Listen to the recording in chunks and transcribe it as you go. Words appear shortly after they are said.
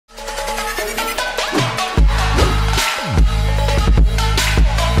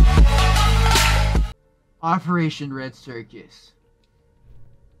Operation Red Circus.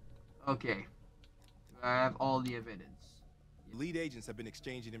 Okay. I have all the evidence. Lead agents have been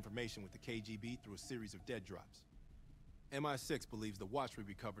exchanging information with the KGB through a series of dead drops. MI6 believes the watch we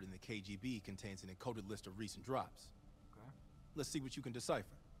recovered in the KGB contains an encoded list of recent drops. Okay. Let's see what you can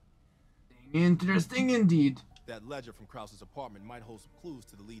decipher. Interesting indeed. That ledger from Krause's apartment might hold some clues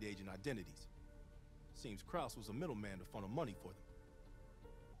to the lead agent identities. Seems Krause was a middleman to funnel money for them.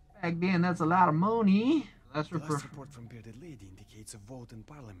 Back then, that's a lot of money. The last report from Bearded Lady indicates a vote in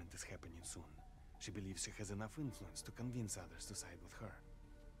Parliament is happening soon. She believes she has enough influence to convince others to side with her.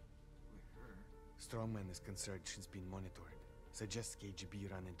 Strongman is concerned she's been monitored. Suggests KGB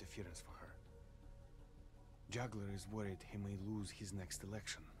run interference for her. Juggler is worried he may lose his next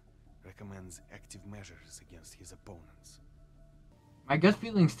election. Recommends active measures against his opponents. My gut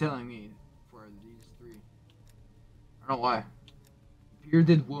feeling's telling me for these three. I don't know why.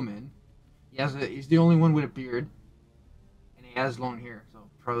 Bearded woman. He's the only one with a beard. And he has long hair, so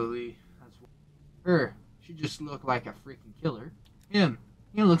probably that's why. Her. She just looked like a freaking killer. Him.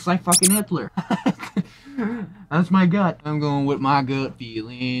 He looks like fucking Hitler. That's my gut. I'm going with my gut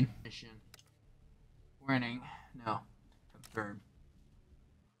feeling. Mission. Warning. No. Confirm.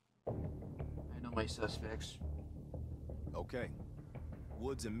 I know my suspects. Okay.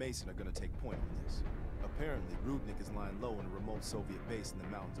 Woods and Mason are gonna take point on this. Apparently, Rudnik is lying low in a remote Soviet base in the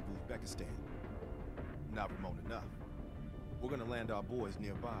mountains of Uzbekistan. Not remote enough. We're gonna land our boys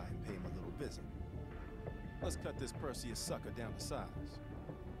nearby and pay him a little visit. Let's cut this Perseus sucker down to size.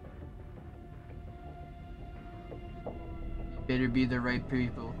 Better be the right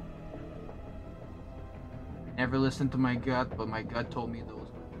people. I never listened to my gut, but my gut told me those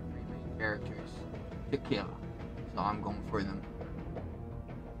were the three main characters to kill. So I'm going for them.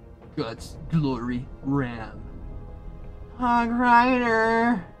 Guts, Glory, Ram. Hog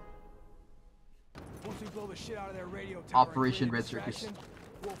Rider! Once we blow the shit out of their radio tower, Operation Red Circus.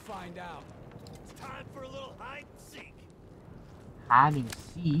 We'll find out. It's time for a little hide and seek. Hide and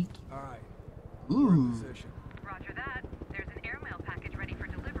seek? Alright. Ooh. Position. Roger that. There's an airmail package ready for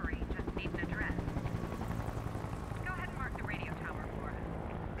delivery. Just needs an address. Go ahead and mark the radio tower for us.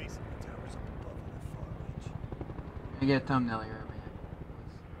 Basically, the tower's up above on that far ridge. I get a thumbnail here.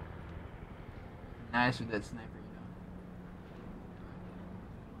 Nice with that sniper, you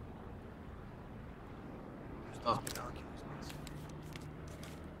know. Oh.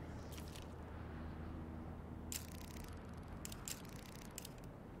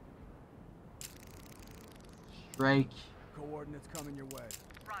 Strike. Coordinates coming your way.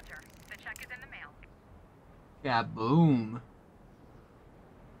 Roger. The check is in the mail. Kaboom.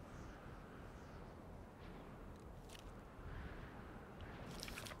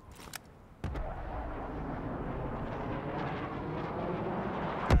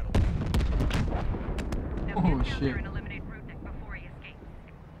 Oh shit.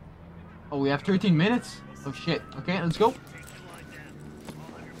 Oh, we have 13 minutes? Oh shit. Okay, let's go.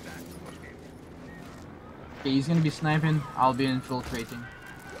 Okay, he's gonna be sniping. I'll be infiltrating.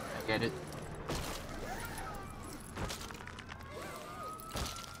 I get it.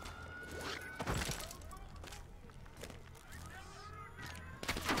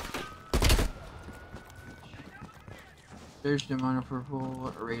 Search the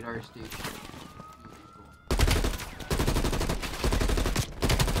monopurple radar station.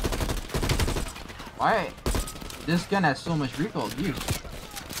 Why? This gun has so much recoil, dude.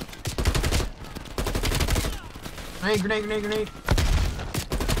 Grenade, grenade, grenade, grenade.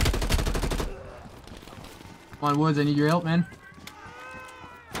 Come on, Woods, I need your help, man.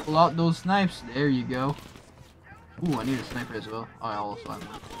 Pull out those snipes. There you go. Ooh, I need a sniper as well. Oh, I also have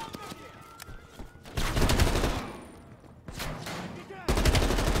one.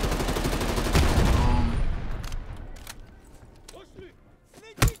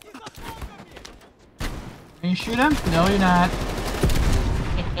 Can you shoot him? No, you're not.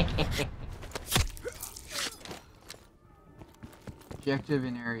 Objective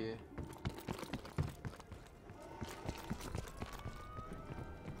in area.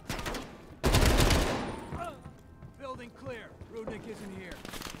 Building clear. Rudnik isn't here.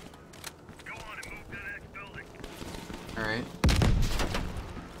 Go on and move to the next building. Alright.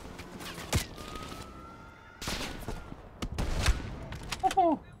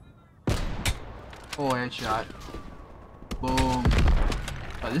 Oh. Oh, headshot. Boom.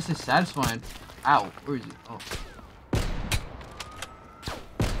 Oh, this is satisfying. Ow. Where is it? Oh.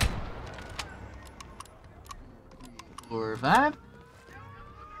 Floor 5.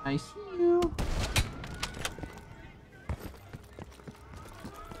 I see you.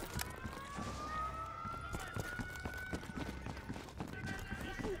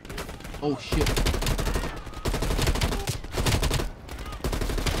 Oh shit.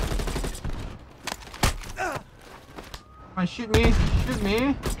 on, shoot me! Shoot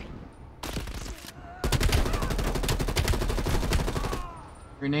me!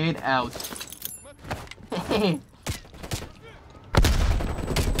 Grenade out.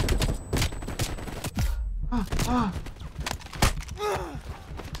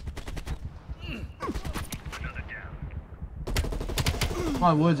 Come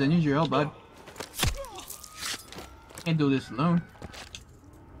on, Woods, I need your help, bud. Can't do this alone.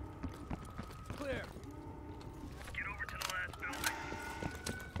 Clear. Get over to the last building.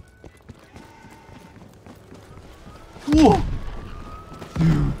 Whoa!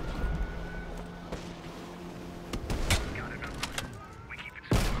 Dude. Got another one. We keep it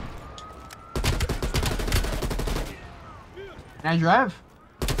slow. Can I drive?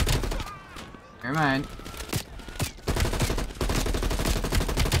 Never mind.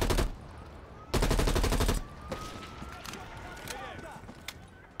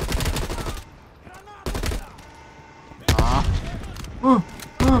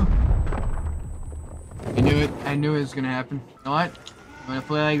 I knew it was gonna happen. You know what? I'm gonna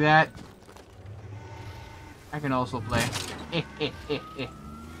play like that. I can also play.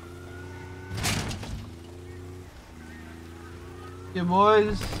 Yeah,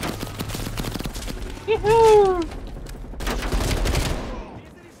 boys. Yahoo!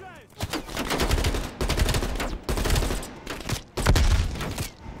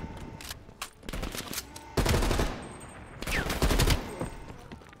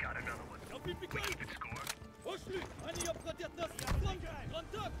 Got another one. We keep it score. Headed out the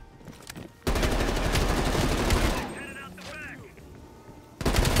back.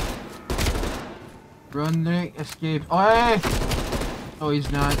 Rudnik escaped. Oh, hey! Oh, he's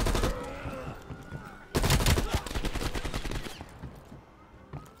not.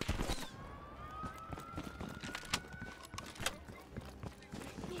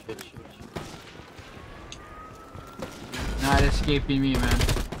 Shit. Not escaping me, man.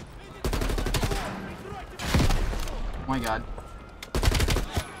 Oh my god.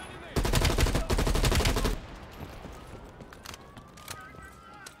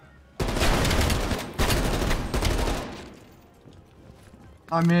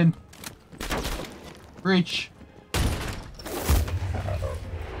 I'm in. Breach.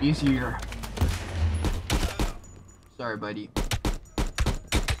 Easier. Sorry, buddy.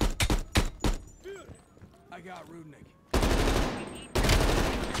 I got Rudnik.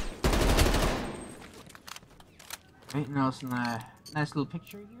 Right now, it's a nice little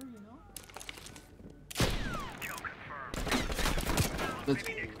picture here, you know? Kill confirmed. Let's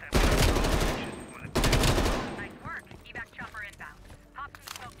Maybe next time. Nice work. Evac chopper inbound. Pop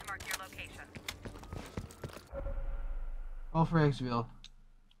some smoke to mark your location. all for Xville.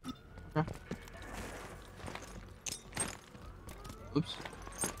 Okay. Oops.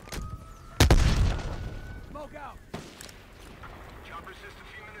 Smoke out. Chopper's just a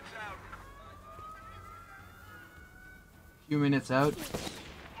few minutes out. Few minutes out.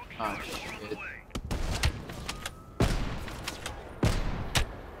 Oh shit.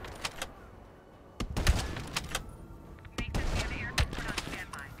 Mason, we have air support on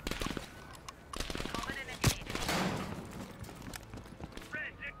standby. Call it in if you need it.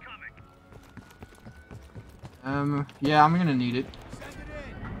 Red, incoming. Yeah, I'm gonna need it. Send it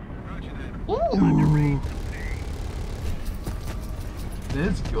in. Roger that. Ooh.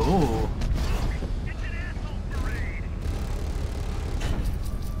 Let's go. It's an asshole parade.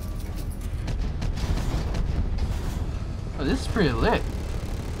 Oh, this is pretty lit.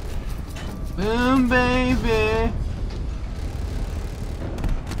 Boom, baby.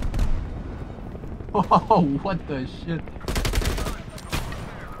 Oh, what the shit?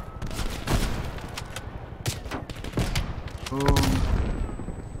 Boom.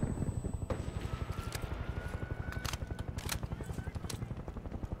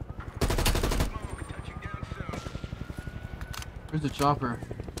 Touching down soon. Where's the chopper?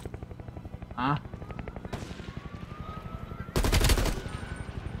 Huh?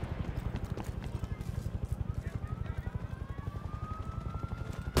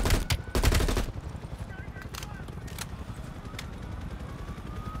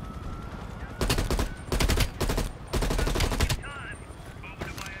 Time. Moving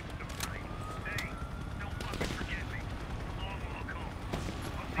to my exfiltrate. Hey, don't fucking forget me. Long walk home.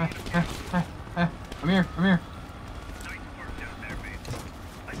 I'll see you tomorrow. I'm here, I'm here. Nice work down there, Mason.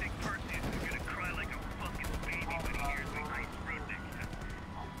 I think Perseus is gonna cry like a fucking baby when he hears we raised Rudnik.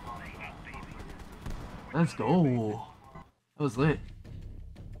 I hate babies. Let's go. That was lit.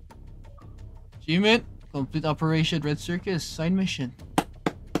 Achievement. Complete Operation Red Circus. Side mission.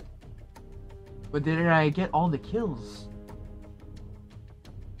 But did I get all the kills?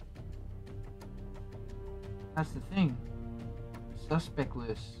 That's the thing. suspect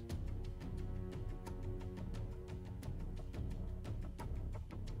list.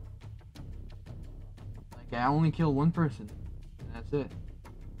 Like, I only kill one person, and that's it.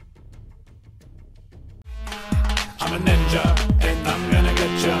 I'm a ninja, and I'm gonna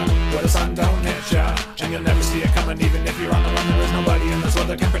get ya where the sun don't hit ya, and you'll never see it coming. Even if you're on the run, there is nobody in this world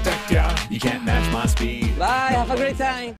that can protect ya. You can't match my speed. Bye, have a great time.